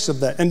the place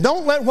of that. And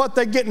don't let what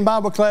they get in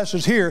Bible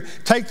classes here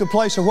take the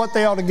place of what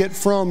they ought to get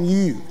from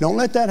you. Don't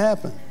let that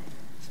happen.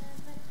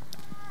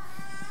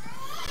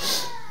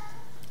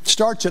 It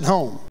starts at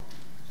home.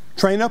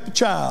 Train up a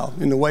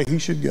child in the way he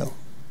should go.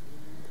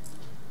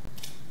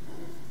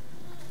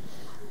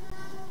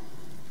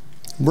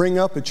 Bring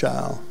up a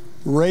child.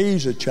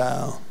 Raise a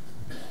child.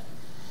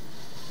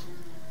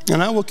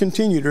 And I will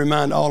continue to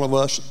remind all of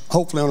us,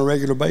 hopefully on a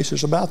regular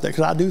basis, about that,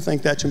 because I do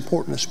think that's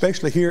important,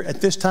 especially here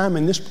at this time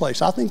in this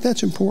place. I think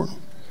that's important.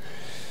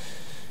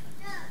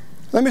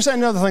 Let me say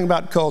another thing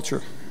about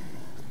culture.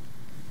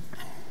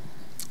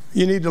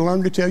 You need to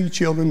learn to tell your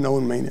children no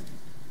and mean it.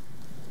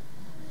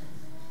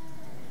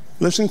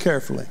 Listen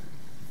carefully.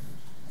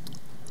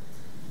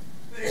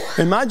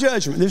 In my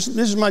judgment, this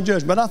is my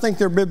judgment, but I think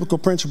there are biblical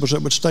principles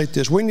that would state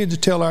this. We need to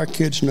tell our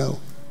kids no.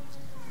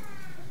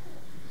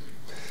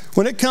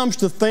 When it comes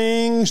to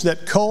things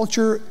that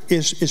culture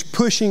is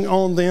pushing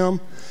on them,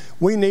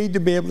 we need to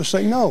be able to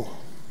say, no,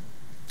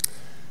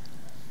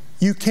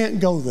 you can't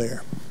go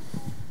there.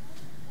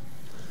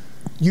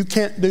 You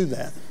can't do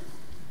that.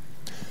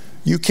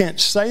 You can't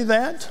say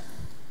that.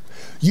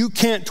 You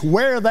can't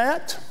wear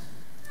that.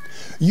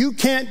 You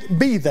can't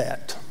be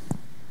that.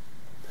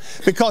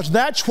 Because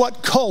that's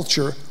what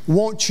culture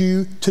wants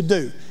you to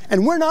do.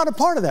 And we're not a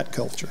part of that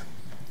culture.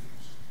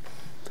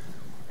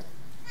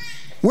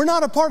 We're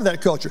not a part of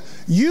that culture.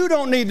 You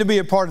don't need to be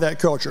a part of that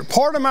culture.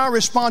 Part of my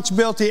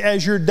responsibility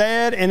as your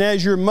dad and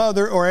as your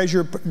mother or as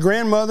your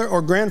grandmother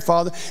or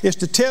grandfather is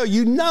to tell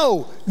you,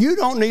 no, you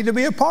don't need to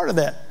be a part of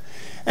that.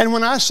 And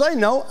when I say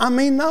no, I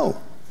mean no.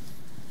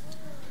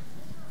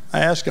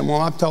 I asked him,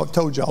 well, I've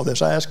told you all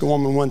this. I asked a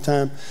woman one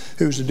time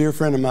who was a dear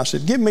friend of mine, I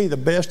said, give me the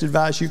best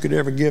advice you could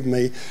ever give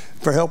me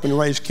for helping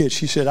raise kids.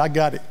 She said, I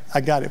got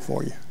it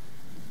for you.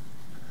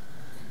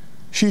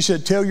 She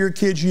said, tell your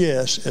kids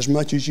yes as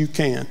much as you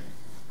can.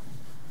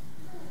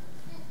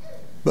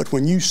 But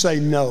when you say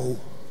no,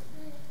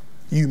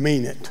 you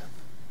mean it.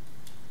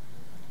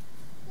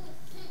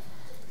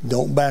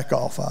 Don't back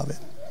off of it.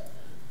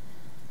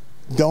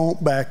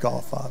 Don't back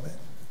off of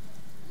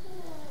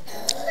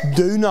it.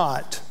 Do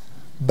not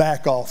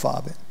back off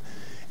of it.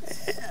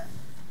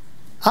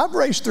 I've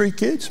raised 3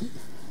 kids.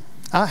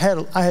 I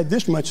had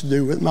this much to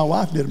do with it. My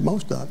wife did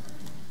most of it.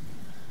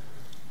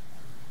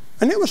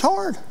 And it was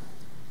hard.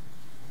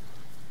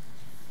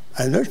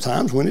 And there's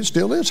times when it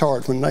still is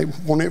hard, when they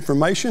want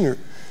information or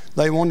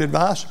they want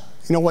advice.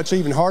 You know what's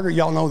even harder?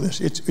 Y'all know this.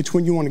 It's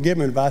when you want to give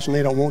them advice and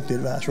they don't want the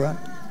advice, right?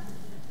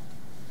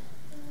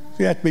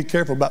 You have to be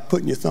careful about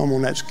putting your thumb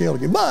on that scale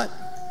again. But,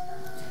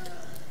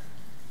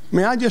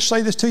 may I just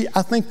say this to you?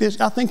 I think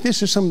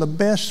this is some of the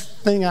best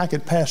thing I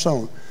could pass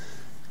on.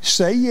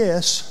 Say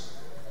yes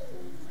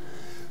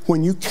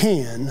when you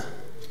can,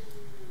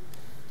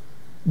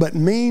 but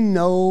mean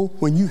no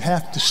when you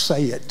have to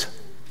say it.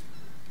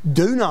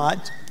 Do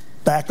not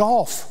back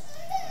off.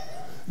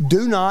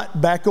 Do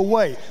not back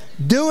away.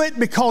 Do it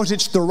because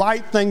it's the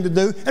right thing to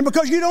do and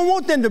because you don't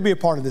want them to be a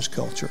part of this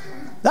culture.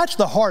 That's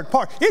the hard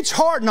part. It's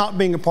hard not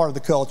being a part of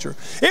the culture.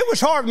 It was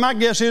hard, my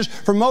guess is,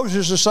 for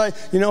Moses to say,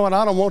 you know what,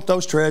 I don't want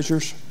those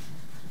treasures.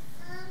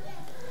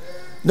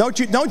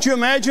 Don't you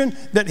imagine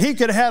that he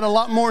could have had a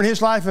lot more in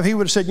his life if he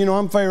would have said, you know,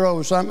 I'm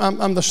Pharaoh's,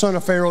 I'm the son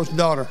of Pharaoh's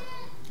daughter.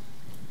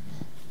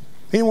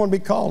 He didn't want to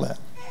be called that.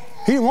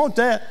 He didn't want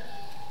that.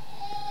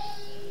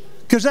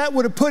 Because that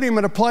would have put him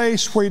in a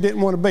place where he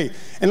didn't want to be.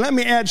 And let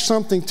me add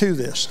something to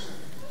this.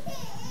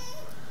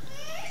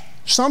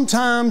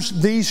 Sometimes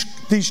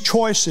these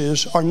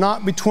choices are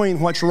not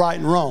between what's right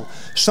and wrong.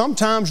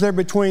 Sometimes they're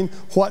between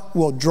what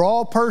will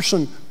draw a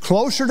person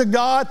closer to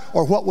God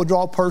or what will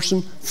draw a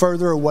person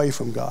further away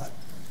from God.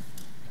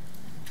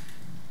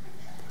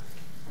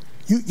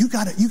 You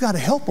got to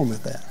help them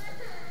with that.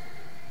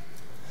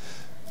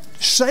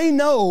 Say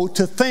no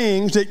to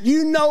things that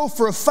you know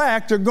for a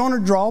fact are going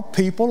to draw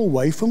people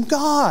away from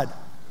God.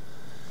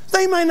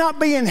 They may not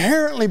be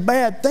inherently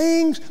bad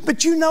things,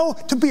 but you know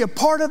to be a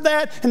part of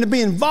that and to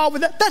be involved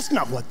with that, that's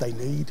not what they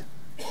need.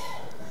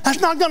 That's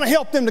not going to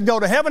help them to go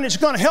to heaven. It's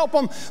going to help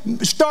them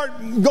start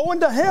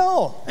going to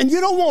hell. And you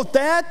don't want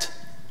that.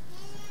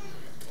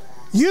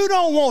 You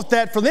don't want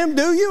that for them,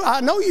 do you?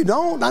 I know you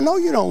don't. I know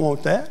you don't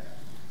want that.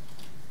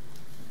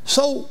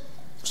 So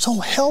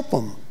help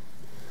them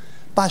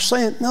by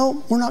saying,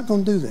 no, we're not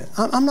going to do that.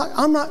 I'm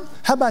not,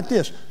 how about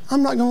this?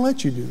 I'm not going to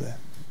let you do that.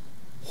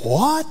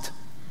 What?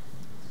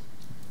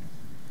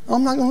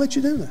 I'm not going to let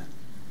you do that.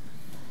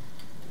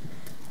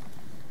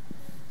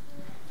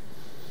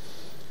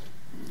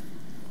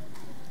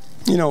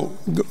 You know,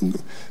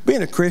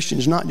 being a Christian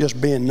is not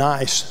just being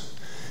nice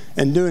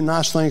and doing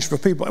nice things for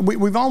people.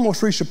 We've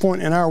almost reached a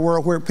point in our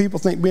world where people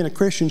think being a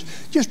Christian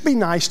is just be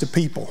nice to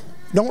people.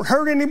 Don't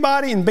hurt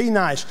anybody and be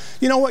nice.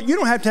 You know what? You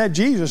don't have to have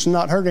Jesus and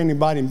not hurt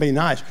anybody and be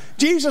nice.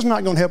 Jesus is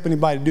not going to help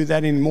anybody do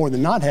that any more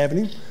than not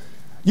having him.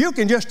 You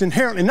can just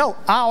inherently know,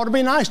 I ought to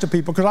be nice to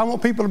people because I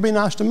want people to be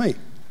nice to me.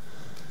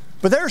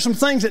 But there are some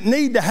things that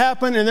need to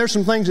happen and there's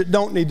some things that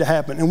don't need to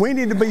happen. And we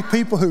need to be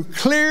people who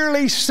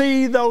clearly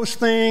see those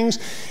things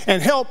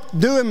and help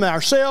do them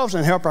ourselves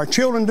and help our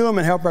children do them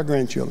and help our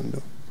grandchildren do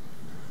them.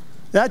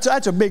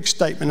 That's a big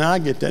statement, and I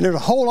get that. And there's a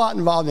whole lot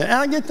involved in it, and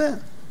I get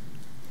that.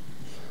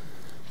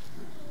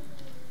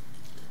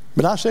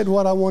 But I said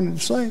what I wanted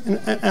to say,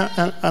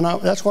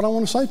 and that's what I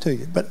want to say to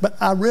you. But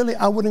I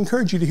would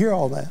encourage you to hear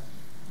all that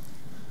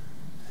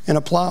and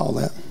apply all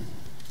that.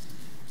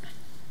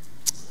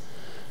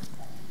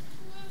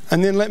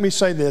 And then let me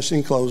say this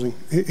in closing.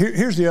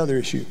 Here's the other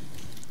issue.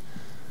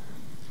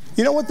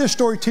 You know what this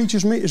story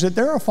teaches me is that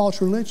there are false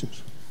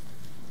religions.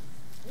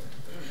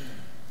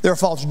 There are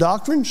false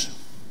doctrines.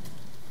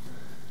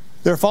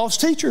 There are false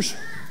teachers.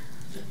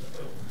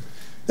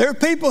 There are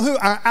people who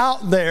are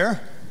out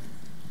there,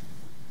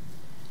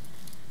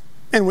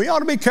 and we ought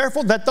to be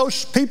careful that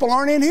those people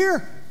aren't in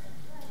here.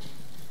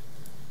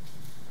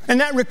 And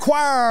that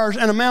requires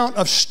an amount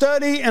of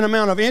study, an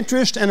amount of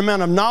interest, an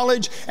amount of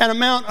knowledge, an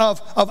amount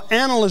of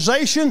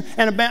analyzation,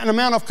 and an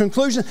amount of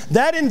conclusion.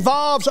 That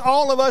involves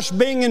all of us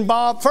being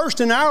involved first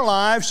in our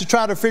lives to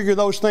try to figure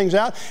those things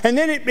out. And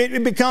then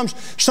it becomes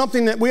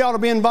something that we ought to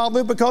be involved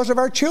with because of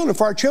our children,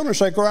 for our children's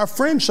sake, or our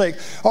friends' sake,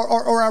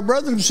 or our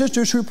brothers and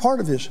sisters who are part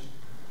of this.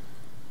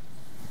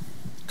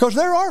 Because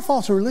there are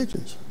false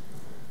religions.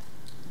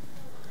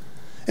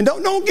 And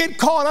don't get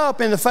caught up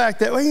in the fact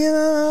that, well,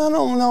 I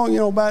don't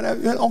know, about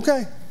it.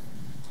 Okay.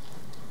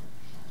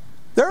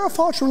 There are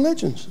false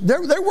religions.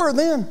 There were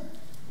then.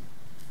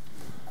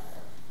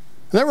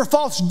 There were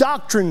false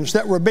doctrines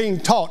that were being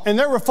taught. And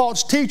there were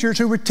false teachers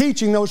who were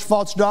teaching those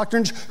false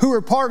doctrines who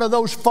were part of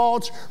those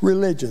false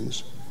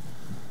religions.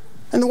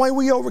 And the way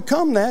we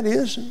overcome that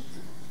is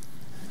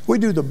we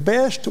do the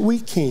best we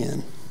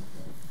can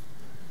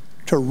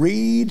to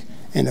read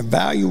and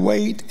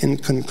evaluate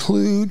and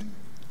conclude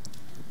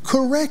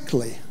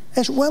correctly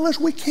as well as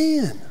we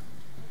can.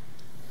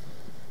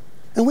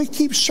 And we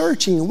keep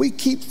searching and we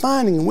keep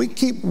finding and we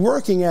keep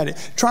working at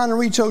it, trying to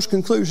reach those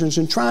conclusions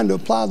and trying to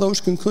apply those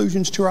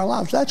conclusions to our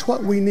lives. That's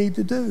what we need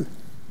to do.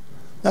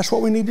 That's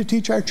what we need to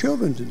teach our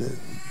children to do.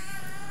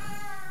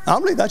 I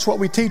believe that's what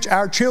we teach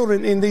our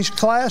children in these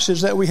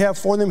classes that we have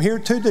for them here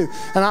to do.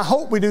 And I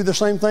hope we do the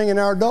same thing in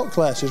our adult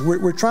classes.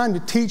 We're trying to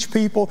teach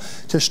people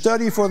to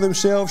study for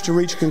themselves, to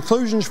reach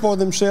conclusions for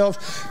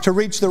themselves, to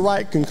reach the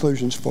right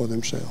conclusions for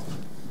themselves.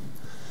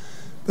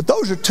 But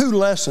those are two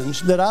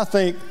lessons that I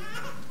think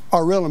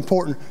are real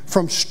important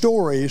from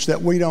stories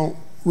that we don't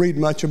read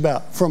much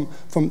about. From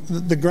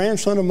the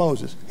grandson of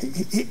Moses.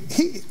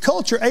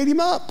 Culture ate him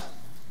up.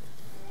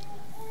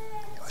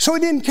 So he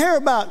didn't care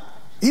about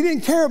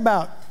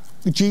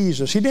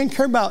Jesus. He didn't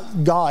care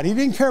about God. He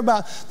didn't care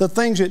about the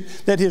things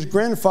that his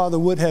grandfather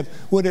would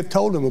have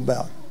told him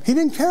about. He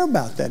didn't care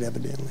about that,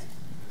 evidently.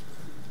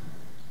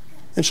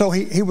 And so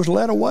he was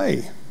led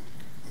away.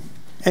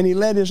 And he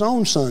led his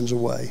own sons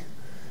away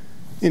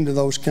into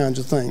those kinds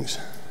of things.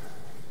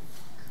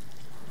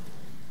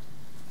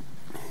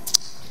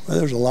 Well,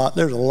 there's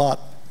a lot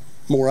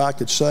more I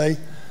could say,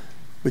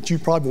 but you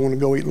probably want to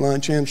go eat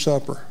lunch and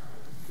supper.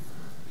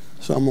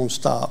 So I'm going to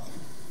stop.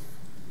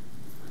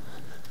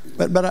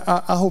 But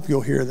I hope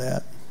you'll hear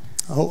that.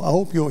 I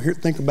hope you'll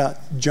think about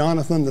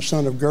Jonathan, the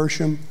son of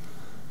Gershom,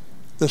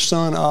 the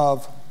son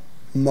of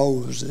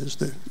Moses,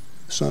 the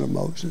son of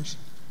Moses.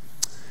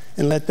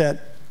 And let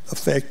that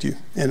affect you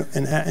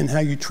and how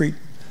you treat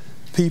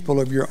people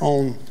of your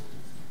own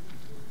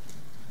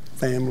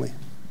family.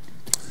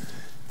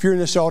 If you're in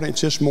this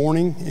audience this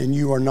morning and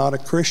you are not a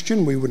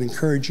Christian, we would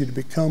encourage you to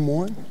become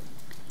one.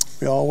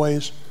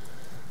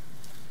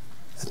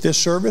 At this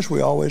service,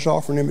 we always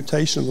offer an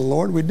invitation of the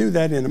Lord. We do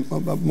that in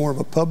a more of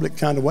a public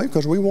kind of way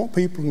because we want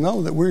people to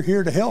know that we're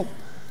here to help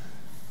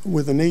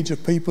with the needs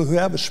of people who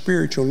have a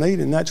spiritual need,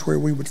 and that's where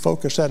we would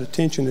focus that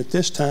attention at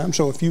this time.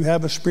 So if you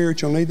have a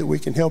spiritual need that we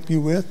can help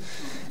you with,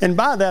 and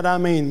by that I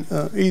mean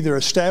either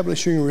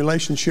establishing a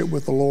relationship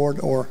with the Lord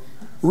or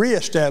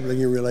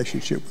reestablishing a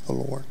relationship with the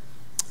Lord,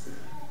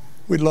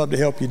 we'd love to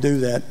help you do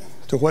that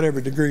to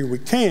whatever degree we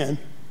can.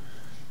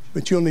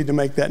 But you'll need to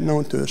make that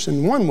known to us.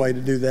 And one way to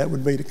do that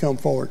would be to come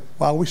forward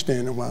while we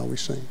stand and while we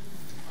sing.